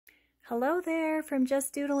Hello there from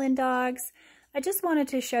Just Doodlin' Dogs. I just wanted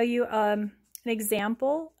to show you an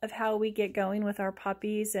example of how we get going with our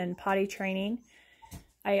puppies and potty training.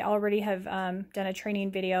 I already have done a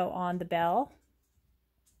training video on the bell,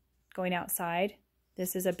 going outside.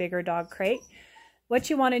 This is a bigger dog crate. What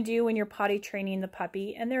you want to do when you're potty training the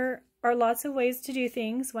puppy, and there are lots of ways to do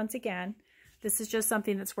things. Once again, this is just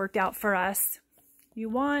something that's worked out for us. You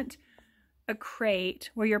want a crate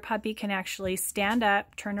where your puppy can actually stand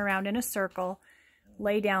up, turn around in a circle,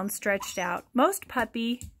 lay down stretched out. Most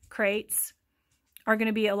puppy crates are going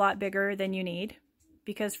to be a lot bigger than you need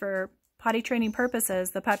because for potty training purposes,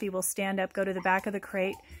 the puppy will stand up, go to the back of the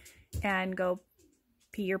crate and go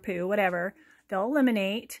pee or poo, whatever. They'll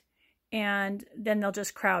eliminate and then they'll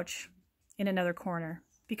just crouch in another corner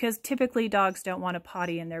because typically dogs don't want to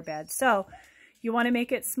potty in their bed. So you want to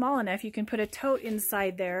make it small enough you can put a tote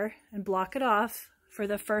inside there and block it off for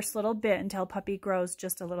the first little bit until puppy grows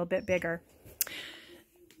just a little bit bigger.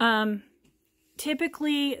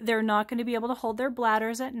 Typically, they're not going to be able to hold their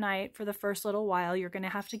bladders at night for the first little while. You're going to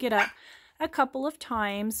have to get up a couple of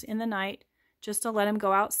times in the night just to let them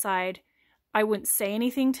go outside. I wouldn't say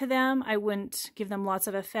anything to them. I wouldn't give them lots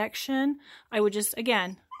of affection. I would just,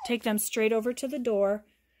 again, take them straight over to the door,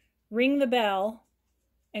 ring the bell,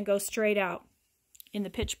 and go straight out in the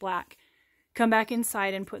pitch black. Come back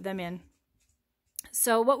inside and put them in.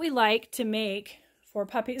 So what we like to make for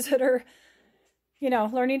puppies that are,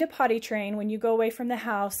 learning to potty train when you go away from the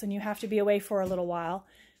house and you have to be away for a little while,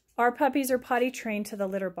 our puppies are potty trained to the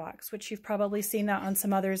litter box, which you've probably seen that on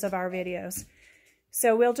some others of our videos.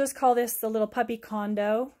 So we'll just call this the little puppy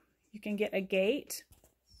condo. You can get a gate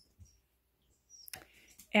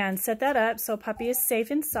and set that up so puppy is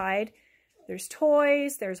safe inside. There's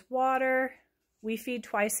toys, there's water. We feed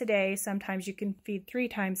twice a day. Sometimes you can feed 3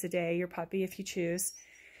 times a day, your puppy, if you choose.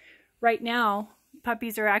 Right now,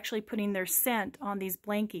 puppies are actually putting their scent on these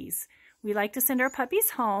blankies. We like to send our puppies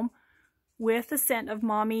home with the scent of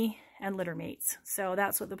mommy and litter mates. So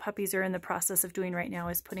that's what the puppies are in the process of doing right now,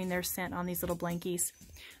 is putting their scent on these little blankies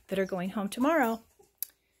that are going home tomorrow.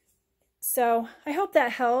 So I hope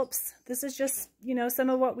that helps. This is just, some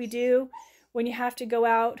of what we do when you have to go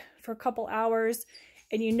out for a couple hours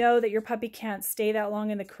and you know that your puppy can't stay that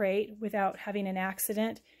long in the crate without having an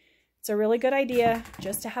accident. It's a really good idea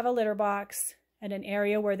just to have a litter box and an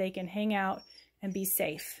area where they can hang out and be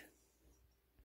safe.